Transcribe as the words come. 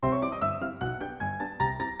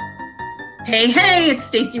Hey, it's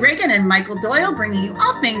Stacey Reagan and Michael Doyle bringing you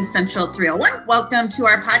all things Central 301. Welcome to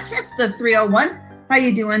our podcast, The 301. How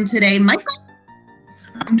you doing today, Michael?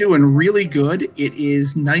 I'm doing really good. It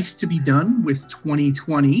is nice to be done with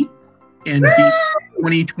 2020 and be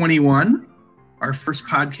 2021, our first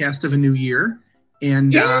podcast of a new year.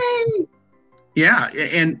 And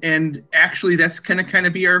and actually that's kind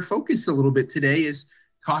of be our focus a little bit today, is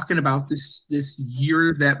talking about this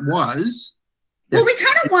year that was. Well, we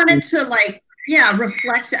kind of wanted to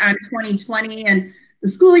reflect on 2020 and the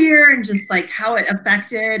school year and just like how it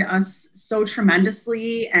affected us so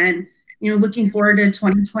tremendously, and looking forward to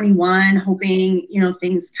 2021, hoping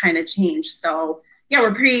things kind of change. So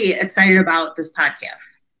we're pretty excited about this podcast.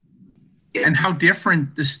 And how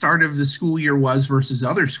different the start of the school year was versus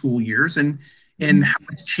other school years, and how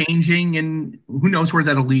it's changing, and who knows where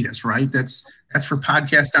that'll lead us, right? That's for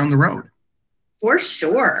podcasts down the road. For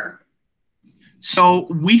sure. So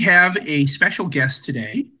we have a special guest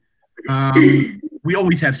today. We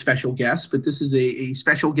always have special guests, but this is a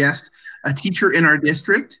special guest, a teacher in our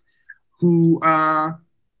district who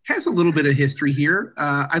has a little bit of history here.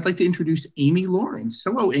 I'd like to introduce Amy Lawrence.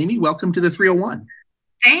 Hello, Amy. Welcome to the 301.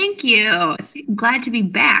 Thank you. It's glad to be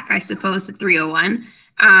back, I suppose, to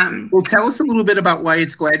 301. Well, tell us a little bit about why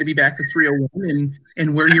it's glad to be back to 301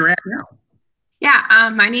 and where you're at now. Yeah,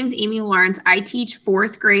 my name's Amy Lawrence. I teach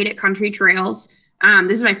fourth grade at Country Trails.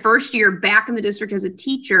 This is my first year back in the district as a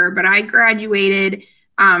teacher, but I graduated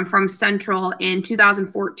from Central in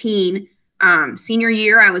 2014. Senior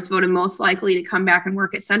year, I was voted most likely to come back and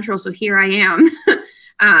work at Central, so here I am.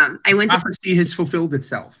 I went to prophecy has fulfilled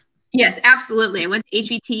itself. Yes, absolutely. I went to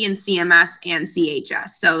HBT and CMS and CHS.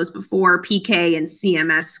 So it was before PK and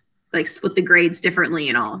CMS split the grades differently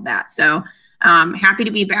and all of that. So happy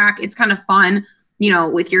to be back. It's kind of fun,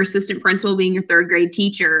 with your assistant principal being your third grade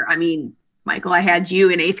teacher. I mean, Michael, I had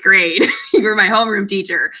you in 8th grade. You were my homeroom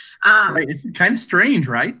teacher. Right. It's kind of strange,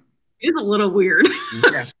 right? It's a little weird.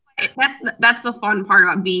 Yeah. That's the fun part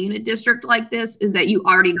about being in a district like this, is that you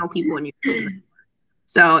already know people in your room.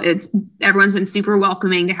 So everyone's been super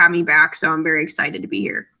welcoming to have me back. So I'm very excited to be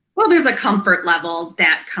here. Well, there's a comfort level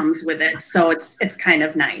that comes with it. So it's kind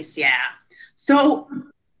of nice. Yeah. So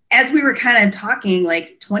as we were kind of talking,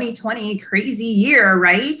 2020, crazy year,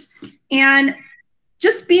 right? And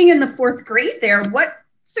just being in the 4th grade there, what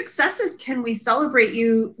successes can we celebrate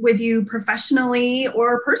with you professionally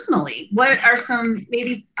or personally? What are some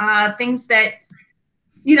maybe things that,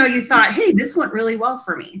 you thought, hey, this went really well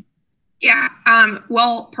for me? Yeah.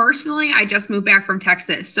 Well, personally, I just moved back from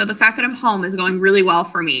Texas. So the fact that I'm home is going really well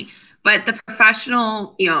for me. But the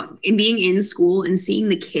professional, in being in school and seeing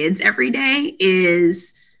the kids every day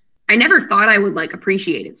I never thought I would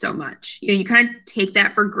appreciate it so much. You kind of take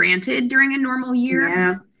that for granted during a normal year.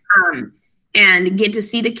 Yeah. And get to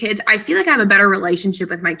see the kids. I feel like I have a better relationship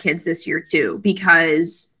with my kids this year too,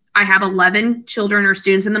 because I have 11 children or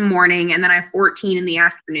students in the morning, and then I have 14 in the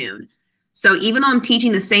afternoon. So even though I'm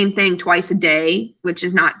teaching the same thing twice a day, which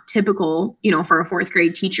is not typical, for a 4th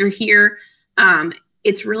grade teacher here,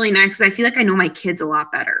 it's really nice because I feel like I know my kids a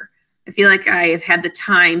lot better. I feel like I have had the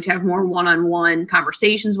time to have more one-on-one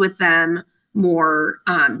conversations with them, more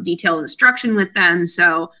detailed instruction with them.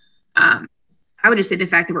 So I would just say the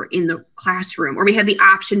fact that we're in the classroom, or we have the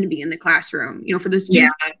option to be in the classroom, for the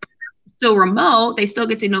students still remote, they still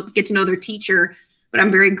get to know their teacher. But I'm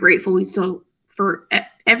very grateful we still, for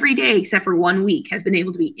every day except for 1 week, have been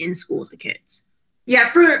able to be in school with the kids. Yeah,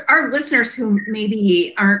 for our listeners who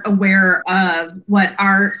maybe aren't aware of what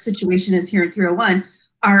our situation is here in 301,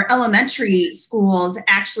 our elementary schools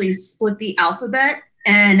actually split the alphabet,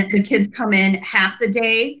 and the kids come in half the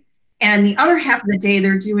day, and the other half of the day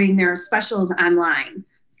they're doing their specials online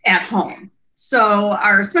at home. So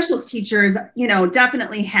our specials teachers,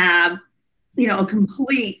 definitely have, a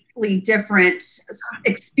completely different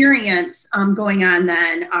experience going on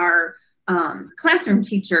than our classroom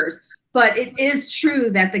teachers. But it is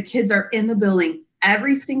true that the kids are in the building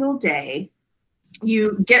every single day.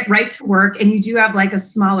 You get right to work, and you do have a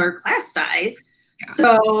smaller class size. Yeah.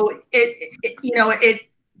 So it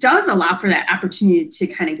does allow for that opportunity to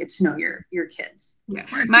kind of get to know your kids. Yeah.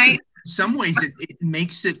 In some ways it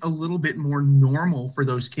makes it a little bit more normal for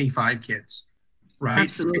those K-5 kids, right?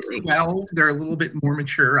 Absolutely. Well, they're a little bit more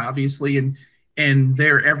mature, obviously, and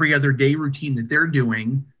their every other day routine that they're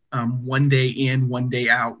doing, one day in, one day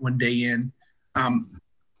out, one day in,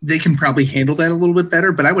 they can probably handle that a little bit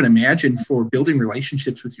better. But I would imagine for building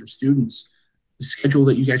relationships with your students, the schedule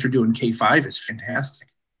that you guys are doing K-5 is fantastic.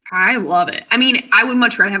 I love it. I mean, I would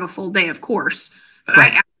much rather have a full day, of course, but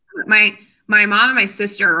right. My mom and my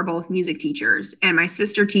sister are both music teachers, and my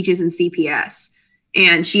sister teaches in CPS.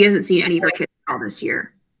 and she hasn't seen any of her kids all this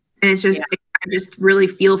year. And it's just, I just really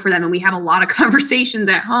feel for them. And we have a lot of conversations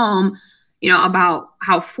at home, about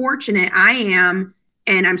how fortunate I am.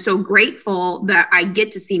 And I'm so grateful that I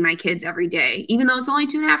get to see my kids every day. Even though it's only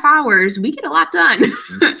 2.5 hours, we get a lot done.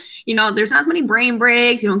 There's not as many brain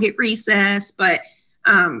breaks. You don't get recess, but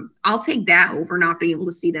I'll take that over not being able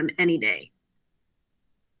to see them any day.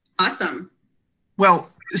 Awesome. Well,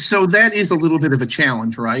 so that is a little bit of a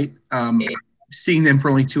challenge, right? Seeing them for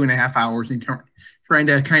only 2.5 hours and trying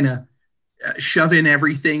to kind of shove in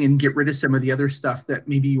everything and get rid of some of the other stuff that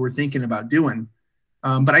maybe you were thinking about doing.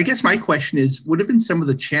 But I guess my question is, what have been some of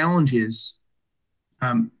the challenges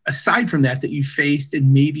aside from that you faced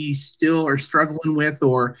and maybe still are struggling with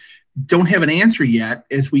or don't have an answer yet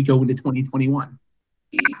as we go into 2021?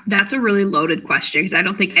 That's a really loaded question because I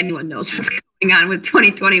don't think anyone knows what's going on with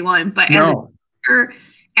 2021. But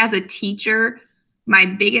as a teacher, my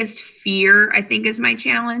biggest fear, I think, is my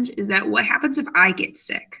challenge is that what happens if I get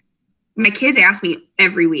sick? My kids ask me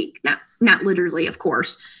every week, not literally, of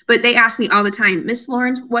course, but they ask me all the time, Miss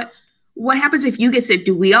Lawrence, what happens if you get sick?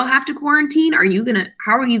 Do we all have to quarantine? How are you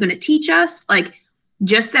going to teach us? Like,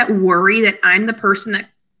 just that worry that I'm the person that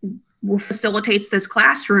facilitates this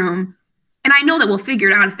classroom. And I know that we'll figure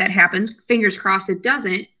it out if that happens. Fingers crossed it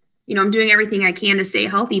doesn't. I'm doing everything I can to stay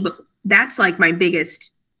healthy, but that's like my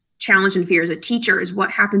biggest challenge and fear as a teacher is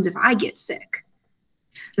what happens if I get sick.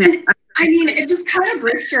 I mean, it just kind of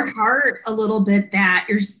breaks your heart a little bit that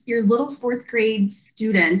your little 4th grade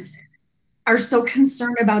students are so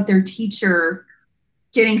concerned about their teacher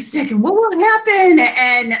getting sick and what will happen.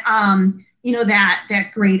 And,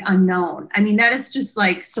 that great unknown. I mean, that is just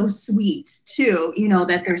like so sweet too,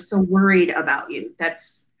 that they're so worried about you.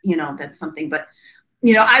 That's something, but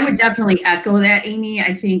I would definitely echo that, Amy.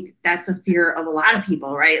 I think that's a fear of a lot of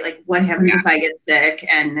people, right? Like, what happens if I get sick,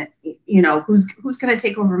 and who's going to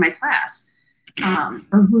take over my class,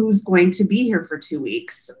 or who's going to be here for 2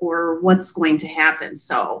 weeks, or what's going to happen?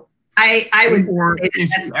 So I would, or if you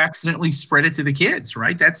accidentally spread it to the kids,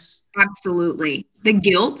 right? That's absolutely the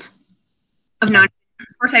guilt of not. Of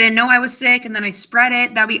course, I didn't know I was sick, and then I spread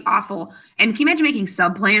it. That'd be awful. And can you imagine making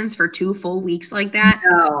sub plans for 2 full weeks like that?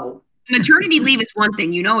 No. Maternity leave is one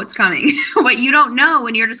thing, it's coming, but you don't know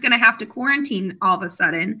when you're just going to have to quarantine all of a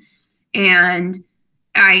sudden. And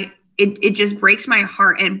it just breaks my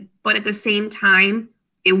heart. But at the same time,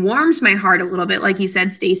 it warms my heart a little bit. Like you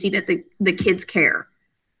said, Stacy, that the kids care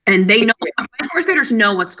and they know, my 4th graders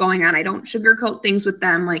know what's going on. I don't sugarcoat things with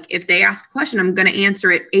them. Like if they ask a question, I'm going to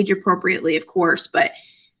answer it age appropriately, of course, but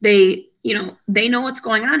they know what's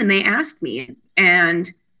going on and they ask me.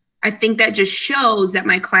 And I think that just shows that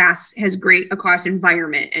my class has a class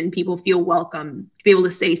environment and people feel welcome to be able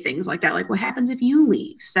to say things like that. Like, what happens if you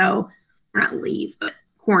leave? So, not leave, but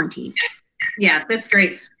quarantine. Yeah, that's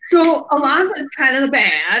great. So along with kind of the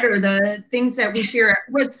bad or the things that we fear,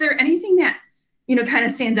 was there anything that, kind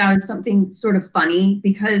of stands out as something sort of funny?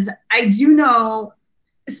 Because I do know,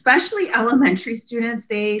 especially elementary students,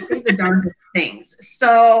 they say the darndest things.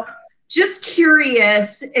 So just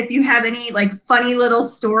curious if you have any like funny little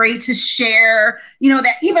story to share,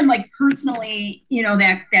 that even like personally,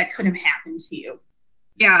 that could have happened to you.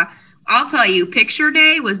 Yeah, I'll tell you, picture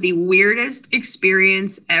day was the weirdest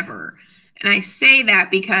experience ever. And I say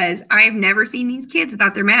that because I've never seen these kids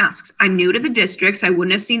without their masks. I'm new to the district, so I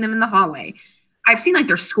wouldn't have seen them in the hallway. I've seen like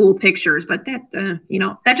their school pictures, but that,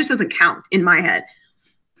 that just doesn't count in my head.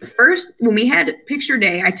 First, when we had picture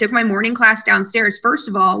day, I took my morning class downstairs. First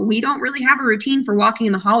of all, we don't really have a routine for walking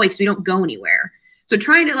in the hallway because we don't go anywhere. So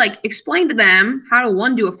trying to like explain to them how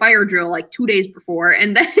to do a fire drill like 2 days before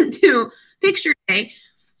and then do picture day.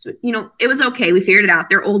 So, it was okay. We figured it out.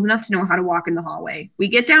 They're old enough to know how to walk in the hallway. We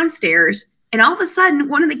get downstairs and all of a sudden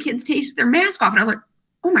one of the kids takes their mask off and I was like,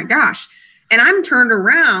 oh my gosh. And I'm turned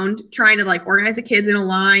around trying to like organize the kids in a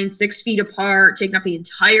line, 6 feet apart, taking up the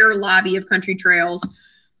entire lobby of Country Trails.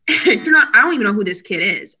 I don't even know who this kid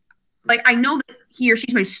is. Like, I know that he or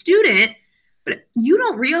she's my student, but you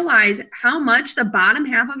don't realize how much the bottom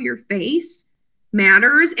half of your face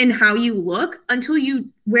matters in how you look until you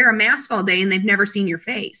wear a mask all day and they've never seen your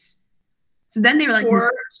face. So then they were like,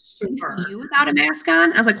 see you without a mask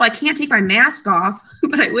on? I was like, well, I can't take my mask off,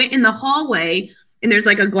 but I went in the hallway and there's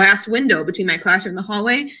like a glass window between my classroom and the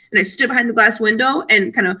hallway. And I stood behind the glass window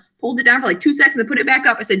and kind of pulled it down for like 2 seconds and put it back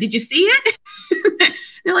up. I said, did you see it?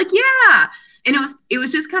 They're like, yeah. And it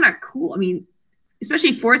was just kind of cool. I mean,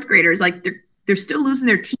 especially 4th graders, like they're still losing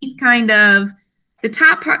their teeth kind of. The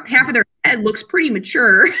top half of their head looks pretty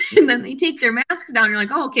mature. And then they take their masks down. And you're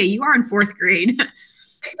like, oh, okay, you are in 4th grade. They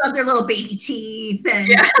still have their little baby teeth. And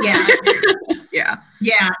yeah. Yeah. Yeah.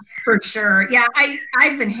 Yeah. For sure. Yeah,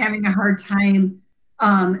 I've been having a hard time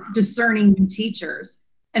discerning new teachers.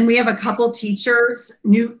 And we have a couple teachers,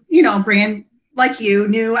 new, brand like you,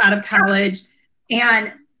 new out of college.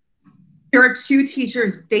 And there are two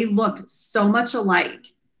teachers, they look so much alike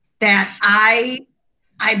that I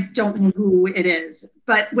don't know who it is,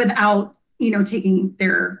 but without, taking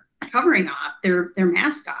their covering off, their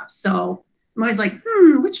mask off. So I'm always like,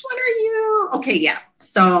 which one are you? Okay, yeah.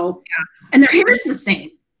 So, and their hair is the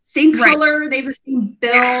same color, they have the same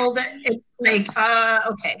build. It's like,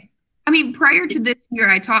 okay. I mean, prior to this year,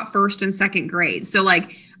 I taught first and second grade. So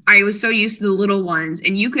like, I was so used to the little ones,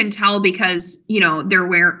 and you can tell because, they're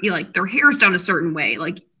wearing, their hair's done a certain way.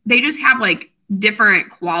 Like they just have like different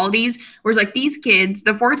qualities. Whereas like these kids,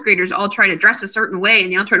 the fourth graders all try to dress a certain way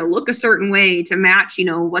and they all try to look a certain way to match,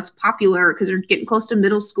 what's popular because they're getting close to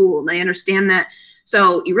middle school and they understand that.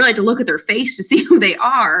 So you really have to look at their face to see who they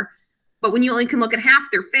are. But when you only can look at half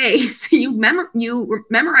their face, you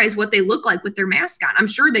memorize what they look like with their mask on. I'm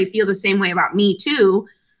sure they feel the same way about me too,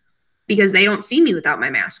 because they don't see me without my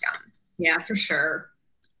mask on. Yeah, for sure.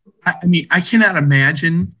 I mean, I cannot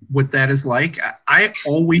imagine what that is like. I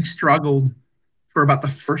always struggled for about the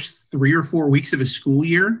first 3 or 4 weeks of a school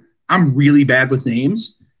year. I'm really bad with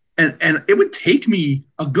names. And it would take me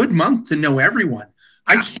a good month to know everyone.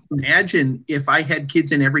 Yeah. I can't imagine if I had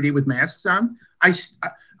kids in every day with masks on.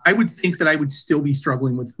 I would think that I would still be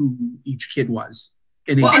struggling with who each kid was.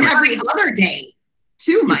 And every other day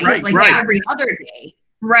too, Mike. Right. Every other day.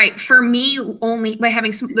 Right. For me, only by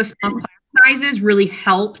having the small class sizes really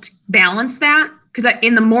helped balance that. Because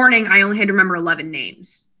in the morning, I only had to remember 11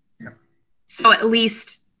 names. Yeah. So at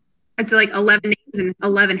least it's like 11 names and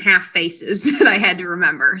 11 half faces that I had to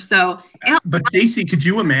remember. So, but Stacey, could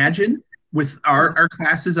you imagine with our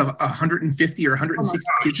classes of 150 or 160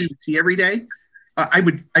 kids you see every day? I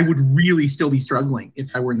would really still be struggling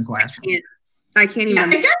if I were in the classroom. I can't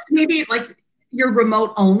even. I guess maybe like your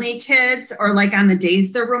remote only kids, or like on the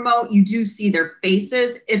days they're remote, you do see their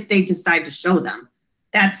faces if they decide to show them.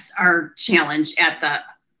 That's our challenge at the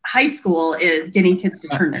high school, is getting kids to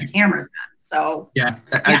turn their cameras on. So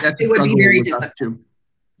it would be very difficult. Too.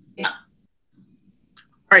 Yeah.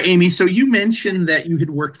 All right, Amy. So you mentioned that you had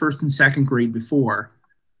worked first and second grade before.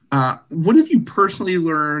 What have you personally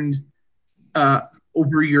learned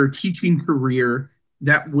over your teaching career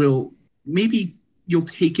that will maybe you'll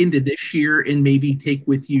take into this year and maybe take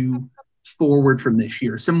with you forward from this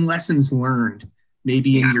year? Some lessons learned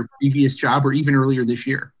maybe in your previous job or even earlier this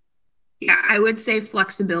year. Yeah, I would say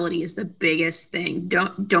flexibility is the biggest thing.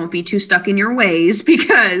 Don't be too stuck in your ways,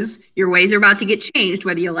 because your ways are about to get changed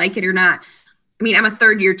whether you like it or not. I mean, I'm a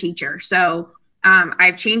third year teacher, so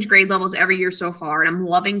I've changed grade levels every year so far, and I'm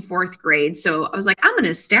loving fourth grade. So I was like, I'm going to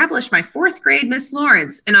establish my fourth grade Miss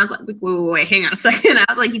Lawrence. And I was like, wait, hang on a second. I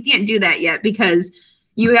was like, you can't do that yet, because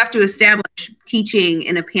you have to establish teaching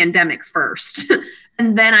in a pandemic first.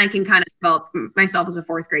 And then I can kind of develop myself as a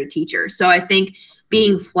fourth grade teacher. So I think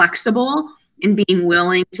being flexible and being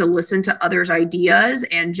willing to listen to others' ideas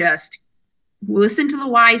and just listen to the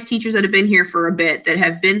wise teachers that have been here for a bit, that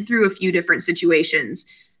have been through a few different situations.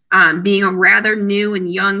 Being a rather new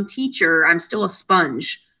and young teacher, I'm still a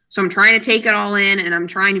sponge. So I'm trying to take it all in, and I'm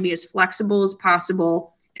trying to be as flexible as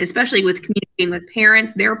possible, especially with communicating with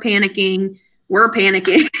parents. They're panicking. We're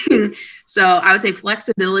panicking. So I would say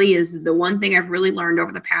flexibility is the one thing I've really learned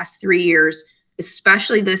over the past 3 years,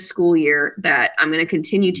 especially this school year, that I'm going to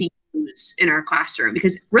continue to use in our classroom,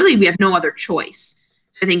 because really we have no other choice.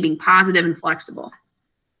 I think being positive and flexible.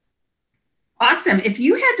 Awesome. If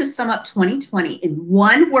you had to sum up 2020 in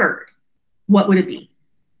one word, what would it be?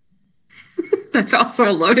 That's also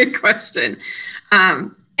a loaded question.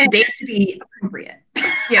 And it has to be appropriate.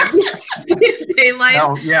 Yeah. Daylight.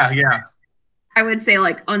 Oh, yeah. I would say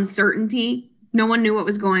like uncertainty. No one knew what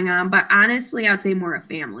was going on. But honestly, I'd say more a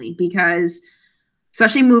family, because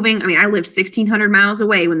especially moving, I mean, I lived 1,600 miles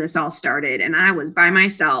away when this all started, and I was by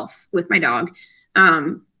myself with my dog.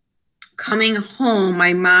 Coming home,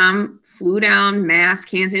 my mom flew down, mask,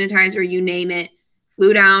 hand sanitizer, you name it,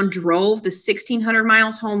 flew down, drove the 1,600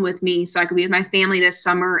 miles home with me so I could be with my family this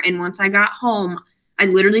summer. And once I got home, I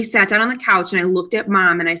literally sat down on the couch and I looked at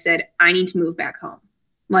Mom and I said, I need to move back home.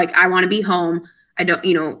 Like, I want to be home. I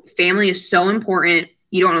don't, family is so important.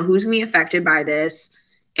 You don't know who's going to be affected by this.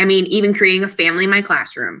 I mean, even creating a family in my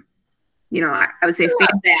classroom, I would say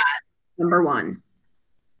family, that number one.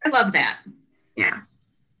 I love that. Yeah.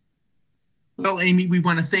 Well, Amy, we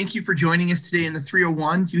want to thank you for joining us today in the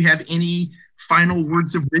 301. Do you have any final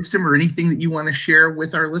words of wisdom or anything that you want to share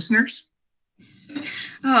with our listeners?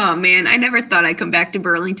 Oh man, I never thought I'd come back to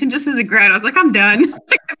Burlington just as a grad. I was like, I'm done.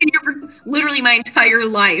 I've been here for literally my entire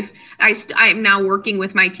life. I'm now working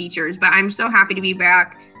with my teachers, but I'm so happy to be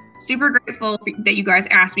back. Super grateful that you guys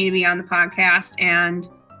asked me to be on the podcast, and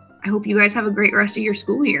I hope you guys have a great rest of your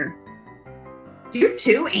school year. You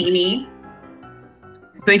too, Amy.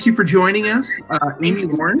 Thank you for joining us. Amy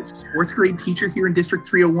Lawrence, fourth grade teacher here in District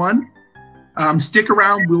 301. Stick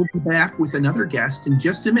around. We'll be back with another guest in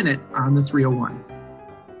just a minute on the 301.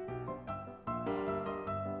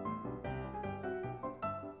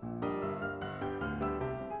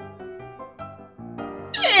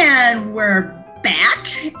 And we're back.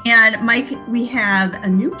 And Mike, we have a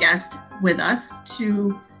new guest with us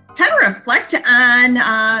to kind of reflect on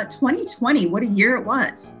 2020, what a year it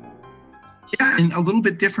was. Yeah, and a little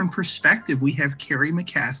bit different perspective. We have Kerri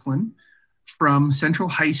McCastland from Central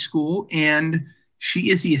High School, and she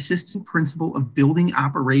is the assistant principal of building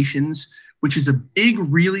operations, which is a big,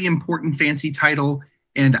 really important, fancy title,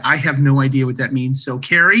 and I have no idea what that means. So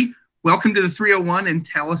Kerri, welcome to the 301, and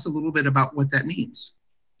tell us a little bit about what that means.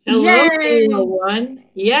 Hello, 301.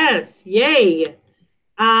 Yes, yay.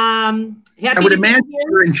 Happy I would imagine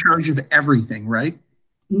you're in charge of everything, right?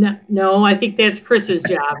 No, I think that's Chris's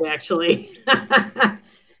job, actually.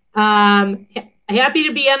 Happy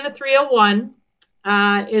to be on the 301.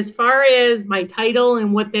 As far as my title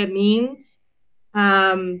and what that means,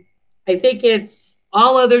 I think it's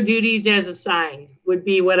all other duties as assigned would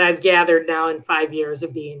be what I've gathered now in 5 years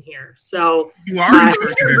of being here. So you are in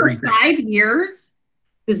charge of everything. 5 years?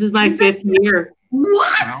 This is my 5th year.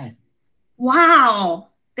 What? Wow.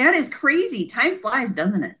 That is crazy. Time flies,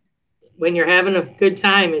 doesn't it? When you're having a good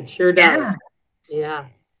time, it sure does. Yeah.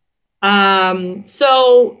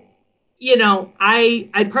 So, you know,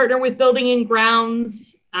 I partner with Building and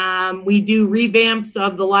Grounds. We do revamps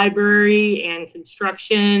of the library and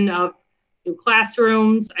construction of new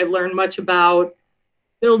classrooms. I've learned much about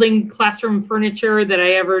building classroom furniture that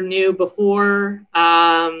I ever knew before.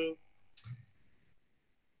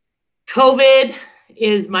 COVID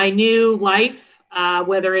is my new life.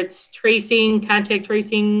 Whether it's tracing, contact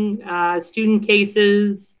tracing, student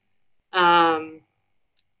cases,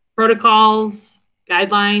 protocols,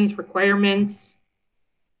 guidelines, requirements,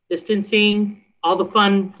 distancing, all the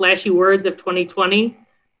fun, flashy words of 2020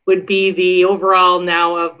 would be the overall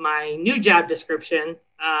now of my new job description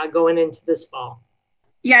going into this fall.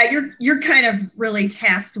 Yeah, you're kind of really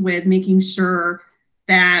tasked with making sure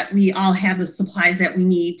that we all have the supplies that we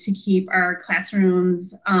need to keep our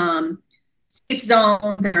classrooms safe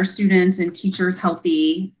zones and our students and teachers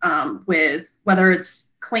healthy, with whether it's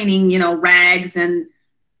cleaning, you know, rags and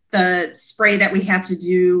the spray that we have to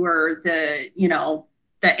do, or the, you know,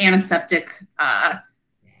 the antiseptic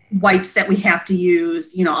wipes that we have to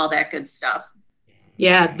use, you know, all that good stuff.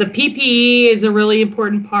 Yeah, the PPE is a really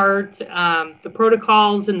important part. The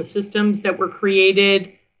protocols and the systems that were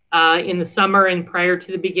created in the summer and prior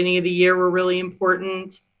to the beginning of the year were really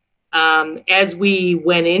important. As we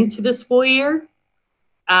went into the school year,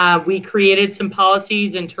 we created some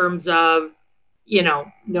policies in terms of, you know,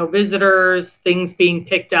 no visitors, things being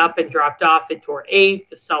picked up and dropped off at door 8,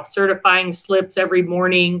 the self-certifying slips every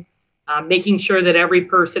morning, making sure that every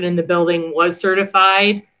person in the building was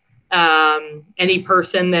certified. Any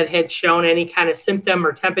person that had shown any kind of symptom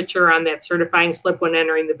or temperature on that certifying slip when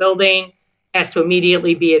entering the building has to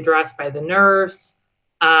immediately be addressed by the nurse.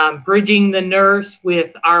 Bridging the nurse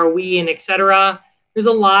with ROE and et cetera. There's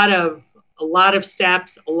a lot of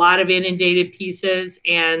steps, a lot of inundated pieces,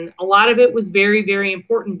 and a lot of it was very, very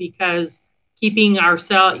important because keeping our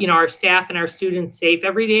staff and our students safe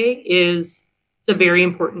every day it's a very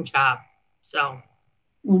important job. So,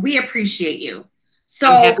 well, we appreciate you.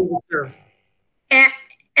 So, I'm happy to serve.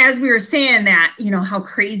 As we were saying that, you know, how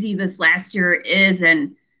crazy this last year is,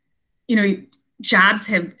 and, you know, jobs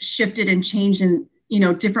have shifted and changed, and, you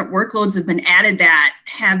know, different workloads have been added that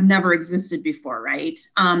have never existed before, right?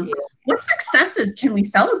 What successes can we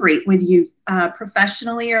celebrate with you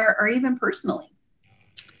professionally or even personally?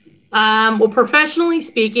 Well, professionally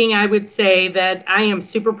speaking, I would say that I am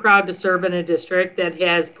super proud to serve in a district that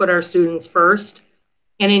has put our students first,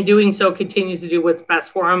 and in doing so continues to do what's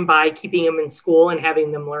best for them by keeping them in school and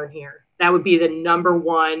having them learn here. That would be the number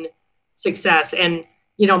one success. And,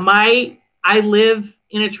 you know, I live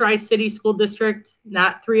in a Tri-City school district,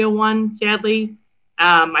 not 301, sadly.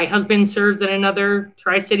 My husband serves in another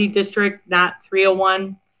Tri-City district, not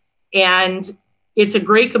 301. And it's a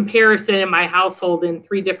great comparison in my household in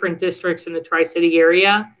 3 different districts in the Tri-City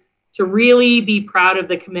area to really be proud of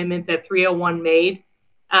the commitment that 301 made.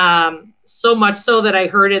 So much so that I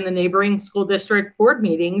heard in the neighboring school district board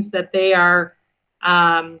meetings that they are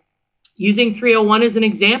using 301 as an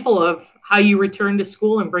example of how you return to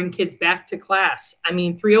school and bring kids back to class. I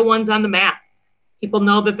mean, 301's on the map. People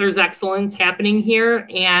know that there's excellence happening here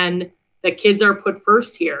and that kids are put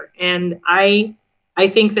first here. And I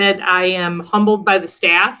think that I am humbled by the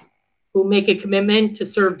staff who make a commitment to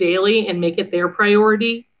serve daily and make it their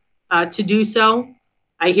priority to do so.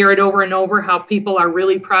 I hear it over and over how people are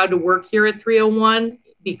really proud to work here at 301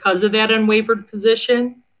 because of that unwavered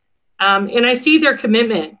position. And I see their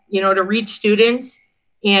commitment, to reach students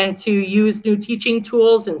and to use new teaching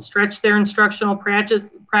tools and stretch their instructional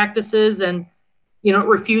practices and,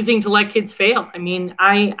 refusing to let kids fail. I mean,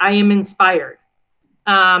 I am inspired.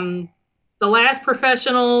 The last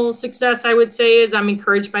professional success I would say is I'm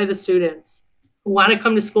encouraged by the students who want to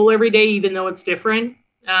come to school every day, even though it's different,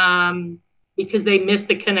 because they miss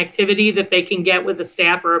the connectivity that they can get with a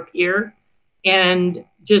staff or a peer, and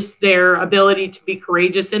just their ability to be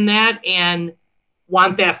courageous in that and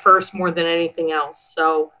want that first more than anything else.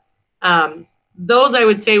 So those I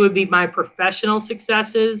would say would be my professional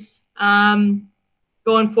successes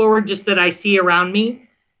going forward, just that I see around me.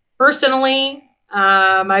 Personally,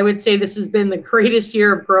 I would say this has been the greatest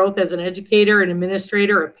year of growth as an educator, an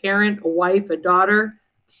administrator, a parent, a wife, a daughter,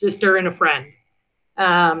 a sister, and a friend.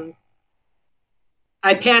 I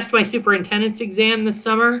passed my superintendent's exam this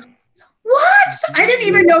summer. What? I didn't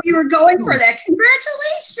even know you were going for that.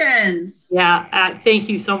 Congratulations. Yeah, thank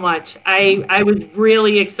you so much. I was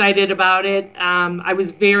really excited about it. I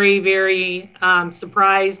was very, very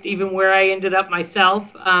surprised even where I ended up myself.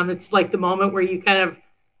 It's like the moment where you kind of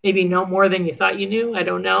maybe know more than you thought you knew. I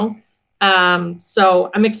don't know.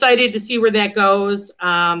 So I'm excited to see where that goes.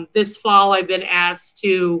 This fall, I've been asked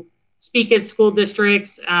to speak at school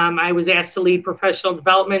districts. I was asked to lead professional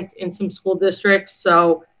development in some school districts.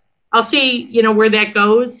 So I'll see, where that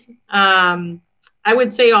goes. I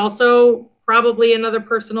would say also probably another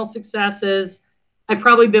personal success is I've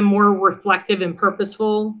probably been more reflective and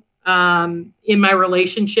purposeful in my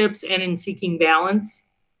relationships and in seeking balance.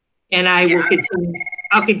 And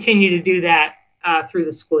I'll continue to do that through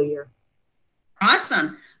the school year.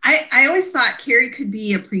 Awesome. I always thought Kerri could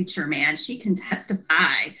be a preacher, man. She can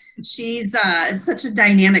testify. She's such a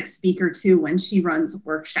dynamic speaker too when she runs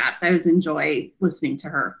workshops. I always enjoy listening to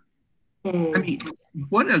her. I mean,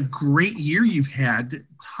 what a great year you've had.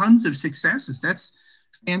 Tons of successes. That's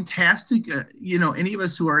fantastic. Any of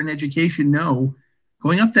us who are in education know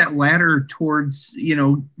going up that ladder towards,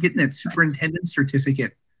 getting that superintendent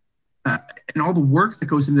certificate and all the work that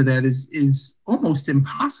goes into that is almost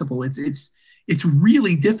impossible. It's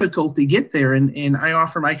really difficult to get there. And I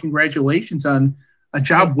offer my congratulations on a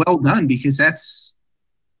job well done, because that's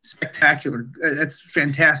spectacular. That's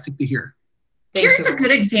fantastic to hear. Here's a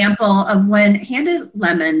good example of when handed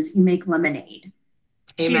lemons, you make lemonade.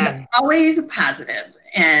 Amen. She's always positive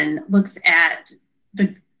and looks at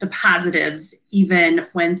the positives, even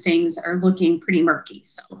when things are looking pretty murky.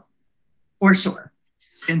 So, for sure.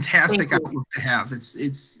 Fantastic outlook to have.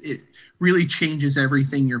 It really changes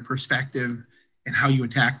everything, your perspective and how you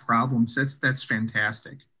attack problems. That's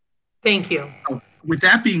fantastic. Thank you. With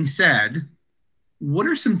that being said, what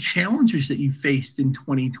are some challenges that you faced in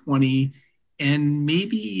 2020? And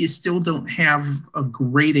maybe you still don't have a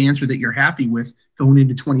great answer that you're happy with going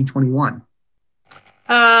into 2021?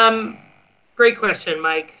 Great question,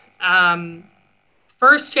 Mike.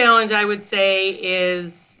 First challenge I would say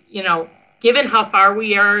is, given how far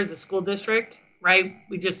we are as a school district, right?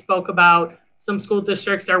 We just spoke about some school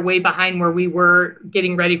districts are way behind where we were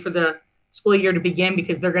getting ready for the school year to begin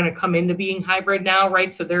because they're going to come into being hybrid now,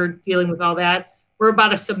 right? So they're dealing with all that. We're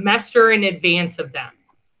about a semester in advance of them.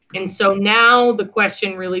 And so now the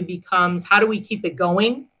question really becomes, how do we keep it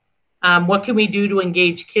going? What can we do to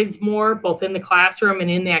engage kids more, both in the classroom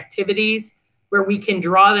and in the activities, where we can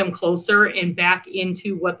draw them closer and back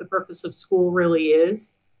into what the purpose of school really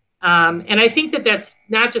is? And I think that that's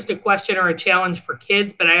not just a question or a challenge for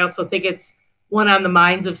kids, but I also think it's one on the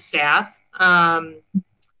minds of staff,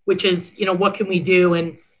 which is, what can we do?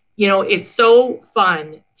 And, it's so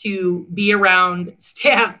fun to be around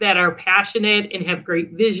staff that are passionate and have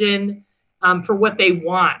great vision for what they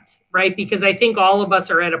want, right? Because I think all of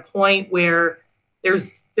us are at a point where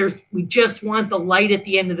we just want the light at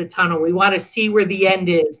the end of the tunnel. We want to see where the end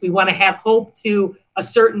is. We want to have hope to a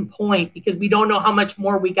certain point because we don't know how much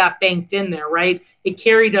more we got banked in there, right? It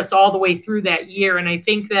carried us all the way through that year. And I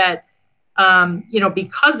think that,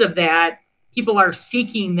 because of that, people are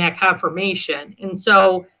seeking that confirmation. And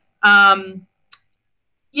so,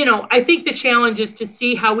 I think the challenge is to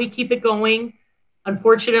see how we keep it going.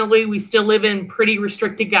 Unfortunately, we still live in pretty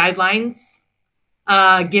restricted guidelines,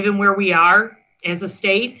 given where we are as a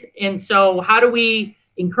state. And so how do we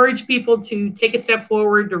encourage people to take a step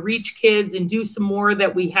forward to reach kids and do some more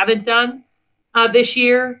that we haven't done this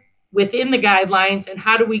year within the guidelines, and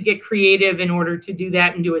how do we get creative in order to do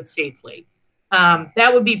that and do it safely.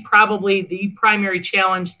 That would be probably the primary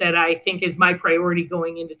challenge that I think is my priority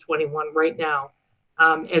going into 21 right now,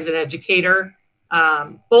 as an educator,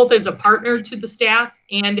 both as a partner to the staff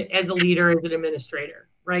and as a leader, as an administrator,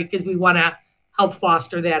 right? Because we want to help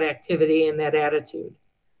foster that activity and that attitude.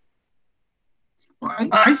 Well,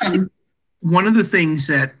 I think one of the things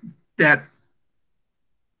that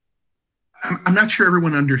I'm not sure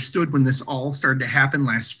everyone understood when this all started to happen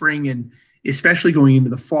last spring, and especially going into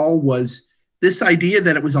the fall, was this idea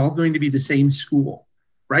that it was all going to be the same school,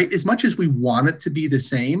 right? As much as we want it to be the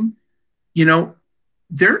same,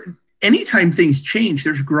 anytime things change,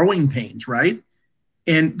 there's growing pains, right?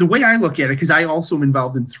 And the way I look at it, because I also am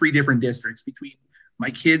involved in 3 different districts between my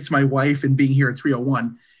kids, my wife, and being here at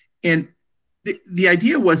 301. And the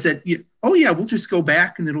idea was that, we'll just go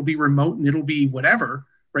back and it'll be remote and it'll be whatever,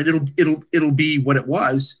 right? It'll be what it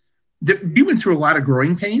was. We went through a lot of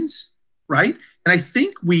growing pains, right? And I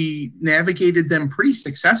think we navigated them pretty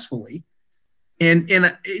successfully. And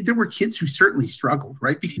there were kids who certainly struggled,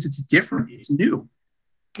 right? Because it's different, it's new.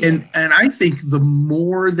 And I think the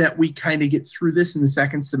more that we kind of get through this in the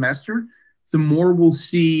second semester, the more we'll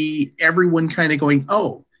see everyone kind of going,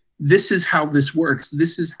 oh, this is how this works.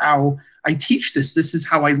 This is how I teach this. This is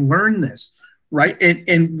how I learn this, right?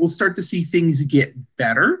 And we'll start to see things get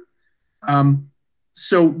better.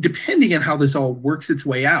 So depending on how this all works its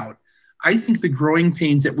way out, I think the growing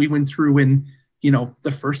pains that we went through in,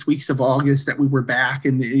 the first weeks of August, that we were back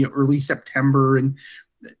in the early September, and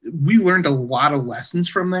we learned a lot of lessons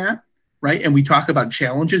from that, right? And we talk about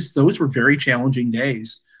challenges. Those were very challenging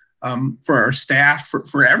days for our staff,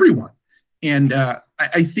 for everyone. And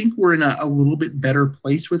I think we're in a little bit better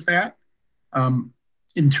place with that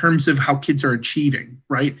in terms of how kids are achieving,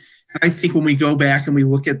 right? And I think when we go back and we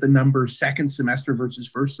look at the numbers second semester versus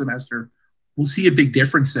first semester, we'll see a big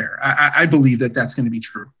difference there. I believe that that's going to be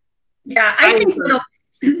true. Yeah, I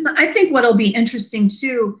think what'll be interesting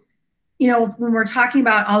too, when we're talking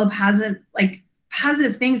about all the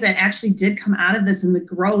positive things that actually did come out of this and the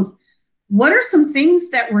growth, what are some things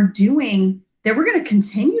that we're doing that we're going to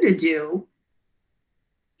continue to do,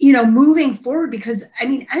 moving forward? Because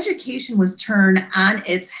education was turned on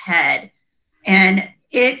its head, and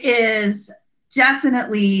it is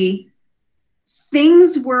definitely,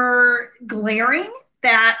 things were glaring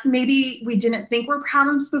that maybe we didn't think were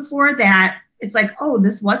problems before, that it's like, oh,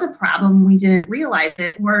 this was a problem. We didn't realize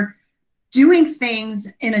it. We're doing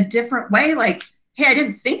things in a different way. Like, hey, I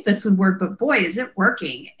didn't think this would work, but boy, is it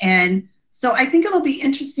working. And so I think it'll be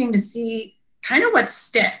interesting to see kind of what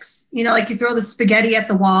sticks, like you throw the spaghetti at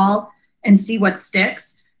the wall and see what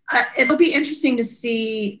sticks. It'll be interesting to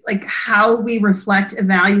see like how we reflect,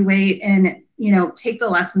 evaluate, and, take the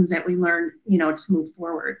lessons that we learn, to move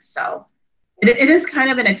forward. So it is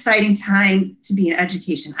kind of an exciting time to be in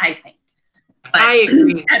education, I think. But I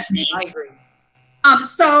agree. That's me. I agree.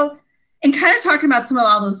 So, and kind of talking about some of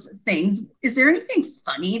all those things, is there anything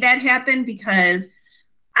funny that happened? Because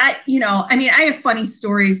I have funny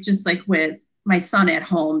stories just like with my son at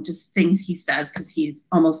home, just things he says because he's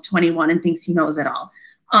almost 21 and thinks he knows it all.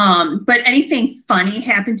 But anything funny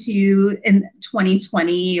happened to you in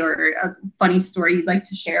 2020, or a funny story you'd like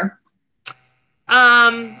to share?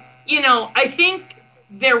 I think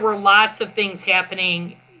there were lots of things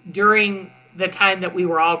happening during the time that we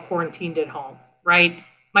were all quarantined at home, right?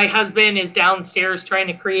 My husband is downstairs trying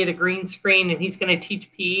to create a green screen, and he's going to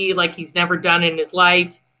teach PE like he's never done in his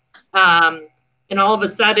life. And all of a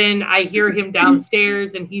sudden I hear him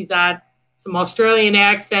downstairs and he's at some Australian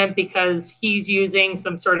accent because he's using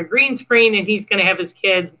some sort of green screen, and he's going to have his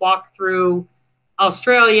kids walk through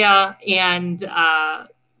Australia. And,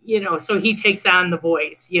 so he takes on the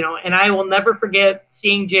voice, and I will never forget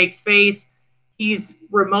seeing Jake's face. He's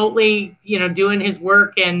remotely, doing his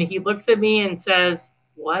work, and he looks at me and says,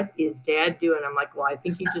 "What is Dad doing?" I'm like, "Well, I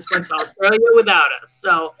think he just went to Australia without us."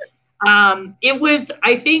 So it was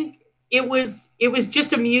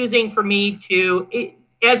just amusing for me to,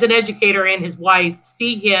 as an educator and his wife,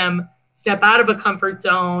 see him step out of a comfort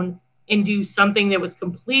zone and do something that was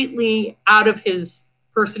completely out of his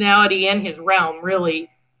personality and his realm, really,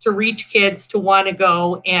 to reach kids to want to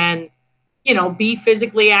go and, be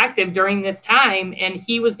physically active during this time. And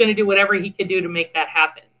he was going to do whatever he could do to make that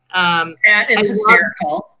happen. That is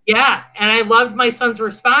hysterical. Yeah. And I loved my son's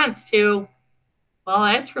response to, well,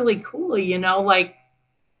 that's really cool. I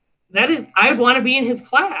want to be in his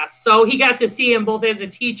class. So he got to see him both as a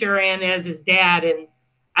teacher and as his dad. And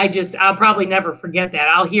I'll probably never forget that.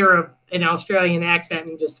 I'll hear an Australian accent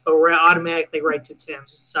and just go automatically right to Tim.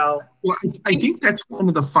 So, well, I think that's one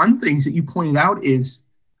of the fun things that you pointed out is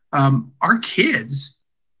our kids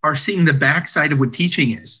are seeing the backside of what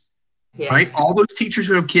teaching is, yes. right? All those teachers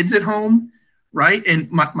who have kids at home, right? And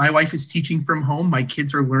my wife is teaching from home. My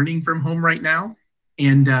kids are learning from home right now.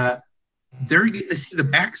 And they're getting to see the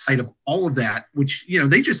backside of all of that, which, you know,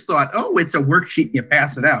 they just thought, oh, it's a worksheet and you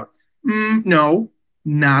pass it out. No,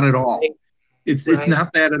 not at all. It's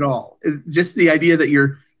not that at all. Just the idea that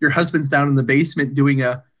your husband's down in the basement doing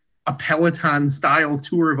a Peloton style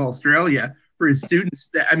tour of Australia for his students.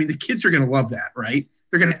 I mean, the kids are going to love that, right?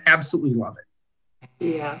 They're going to absolutely love it.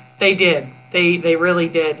 Yeah, they did. They really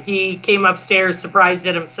did. He came upstairs surprised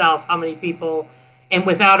at himself how many people, and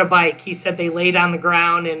without a bike, he said they laid on the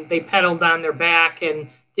ground and they pedaled on their back and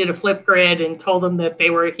did a flip grid and told them that they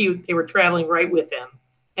were traveling right with him.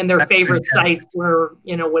 And their favorite sites were,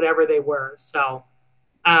 you know, whatever they were. So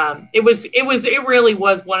it really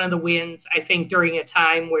was one of the wins, I think, during a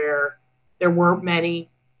time where there weren't many,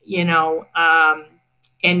 you know,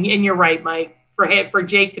 and you're right, Mike, for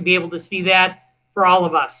Jake to be able to see that, for all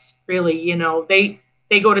of us, really, you know, they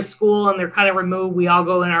go to school and they're kind of removed. We all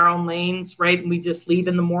go in our own lanes, right? And we just leave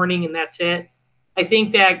in the morning and that's it. I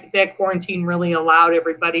think that quarantine really allowed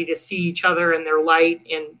everybody to see each other in their light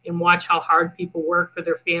and watch how hard people work for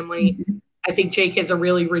their family. Mm-hmm. I think Jake has a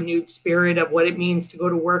really renewed spirit of what it means to go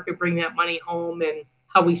to work and bring that money home and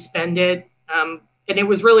how we spend it. And it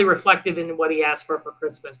was really reflective in what he asked for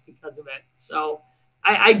Christmas because of it. So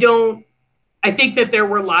I think that there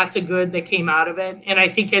were lots of good that came out of it. And I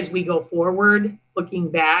think as we go forward,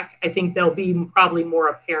 looking back, I think they'll be probably more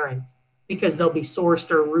apparent because they'll be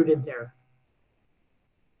sourced or rooted there.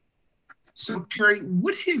 So, Kerri,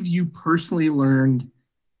 what have you personally learned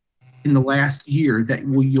in the last year that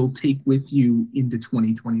you'll take with you into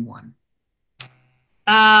 2021?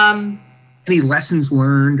 Any lessons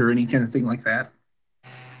learned or any kind of thing like that?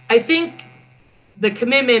 I think the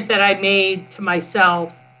commitment that I made to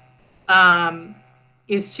myself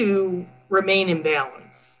is to remain in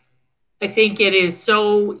balance. I think it is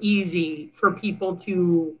so easy for people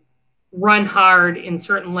to run hard in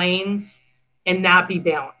certain lanes and not be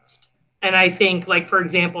balanced. And I think, like, for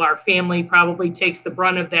example, our family probably takes the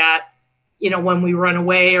brunt of that, you know, when we run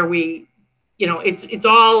away or we, you know, it's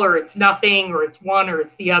all or it's nothing or it's one or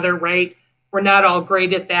it's the other, right? We're not all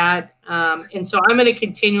great at that. And so I'm going to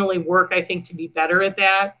continually work, I think, to be better at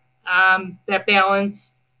that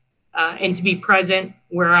balance and to be present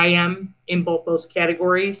where I am in both those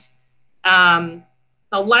categories. The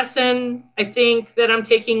lesson I think that I'm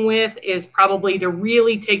taking with is probably to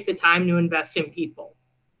really take the time to invest in people.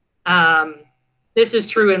 This is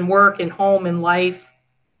true in work and home and life.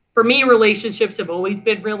 For me, relationships have always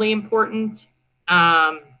been really important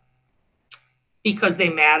because they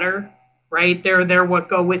matter, right? They're what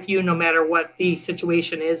go with you no matter what the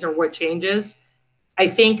situation is or what changes. I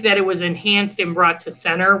think that it was enhanced and brought to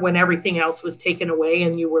center when everything else was taken away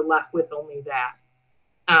and you were left with only that.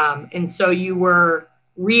 And so you were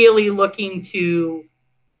really looking to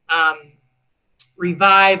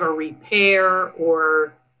revive or repair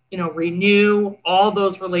or, you know, renew all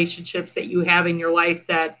those relationships that you have in your life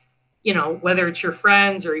that, you know, whether it's your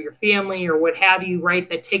friends or your family or what have you, right,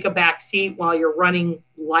 that take a back seat while you're running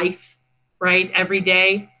life, right, every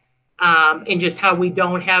day. And just how we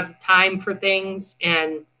don't have time for things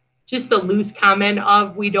and just the loose comment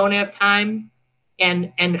of we don't have time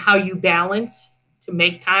and how you balance to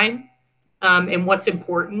make time and what's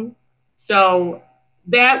important. So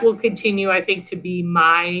that will continue, I think, to be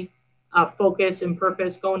my focus and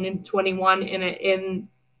purpose going into 21. And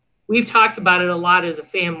we've talked about it a lot as a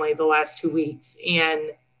family the last 2 weeks.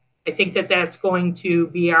 And I think that that's going to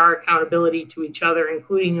be our accountability to each other,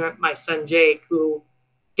 including my son, Jake, who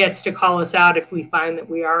gets to call us out if we find that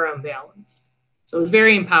we are unbalanced. So it's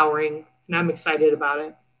very empowering and I'm excited about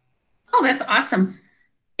it. Oh, that's awesome.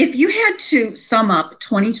 If you had to sum up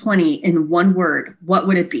 2020 in one word, what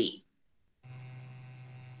would it be?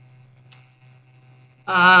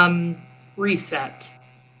 Reset.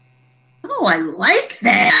 Oh, I like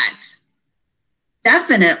that.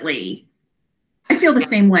 Definitely. I feel the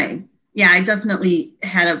same way. Yeah, I definitely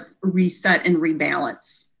had a reset and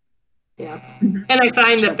rebalance. Yeah. And I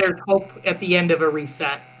find that there's hope at the end of a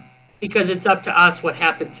reset because it's up to us what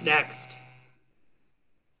happens next.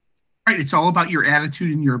 Right. It's all about your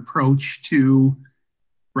attitude and your approach to,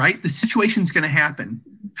 right? The situation's going to happen.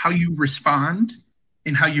 How you respond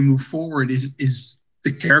and how you move forward is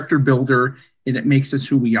the character builder, and it makes us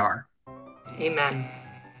who we are. Amen.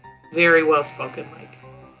 Very well spoken, Mike.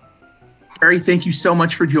 Kerri, thank you so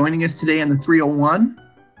much for joining us today on the 301.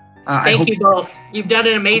 Thank you both. You've done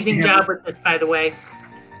an amazing job with this, by the way.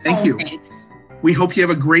 Thank you. Thanks. We hope you have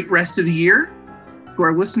a great rest of the year. To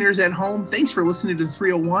our listeners at home, thanks for listening to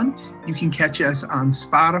 301. You can catch us on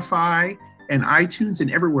Spotify and iTunes and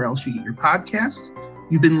everywhere else you get your podcasts.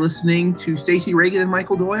 You've been listening to Stacey Reagan and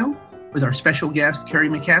Michael Doyle with our special guest, Kerri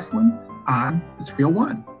McCastland, on the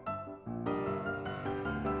 301.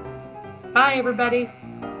 Bye, everybody.